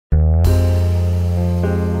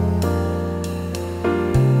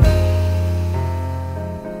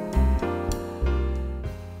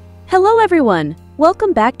everyone!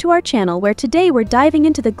 Welcome back to our channel where today we're diving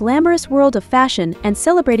into the glamorous world of fashion and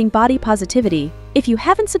celebrating body positivity. If you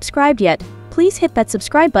haven't subscribed yet, please hit that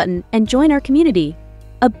subscribe button and join our community.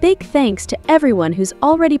 A big thanks to everyone who's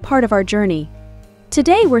already part of our journey.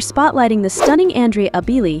 Today we're spotlighting the stunning Andrea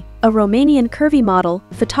Abeli, a Romanian curvy model,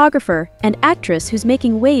 photographer, and actress who's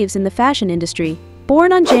making waves in the fashion industry.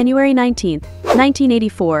 Born on January 19,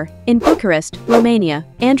 1984, in Bucharest, Romania,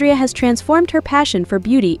 Andrea has transformed her passion for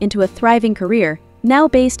beauty into a thriving career, now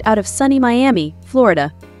based out of sunny Miami,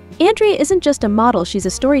 Florida. Andrea isn't just a model, she's a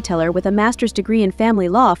storyteller with a master's degree in family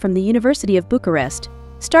law from the University of Bucharest.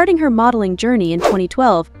 Starting her modeling journey in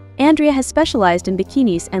 2012, Andrea has specialized in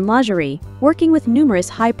bikinis and lingerie, working with numerous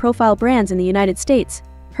high-profile brands in the United States.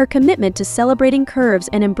 Her commitment to celebrating curves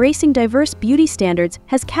and embracing diverse beauty standards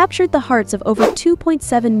has captured the hearts of over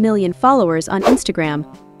 2.7 million followers on Instagram.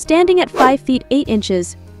 Standing at 5 feet 8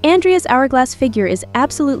 inches, Andrea's hourglass figure is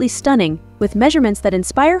absolutely stunning, with measurements that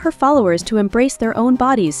inspire her followers to embrace their own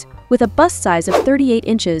bodies. With a bust size of 38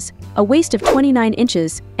 inches, a waist of 29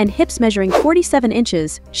 inches, and hips measuring 47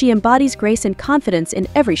 inches, she embodies grace and confidence in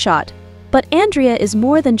every shot. But Andrea is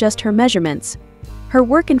more than just her measurements. Her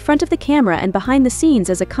work in front of the camera and behind the scenes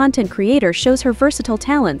as a content creator shows her versatile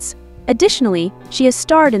talents. Additionally, she has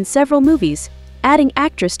starred in several movies, adding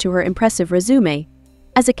actress to her impressive resume.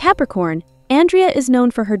 As a Capricorn, Andrea is known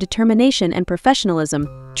for her determination and professionalism,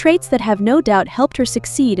 traits that have no doubt helped her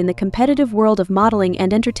succeed in the competitive world of modeling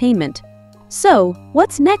and entertainment. So,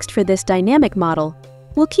 what's next for this dynamic model?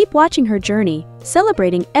 We'll keep watching her journey,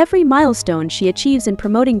 celebrating every milestone she achieves in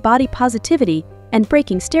promoting body positivity and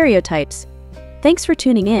breaking stereotypes. Thanks for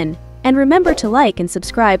tuning in, and remember to like and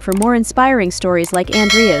subscribe for more inspiring stories like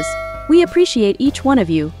Andrea's. We appreciate each one of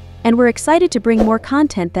you, and we're excited to bring more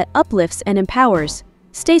content that uplifts and empowers.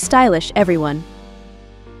 Stay stylish, everyone.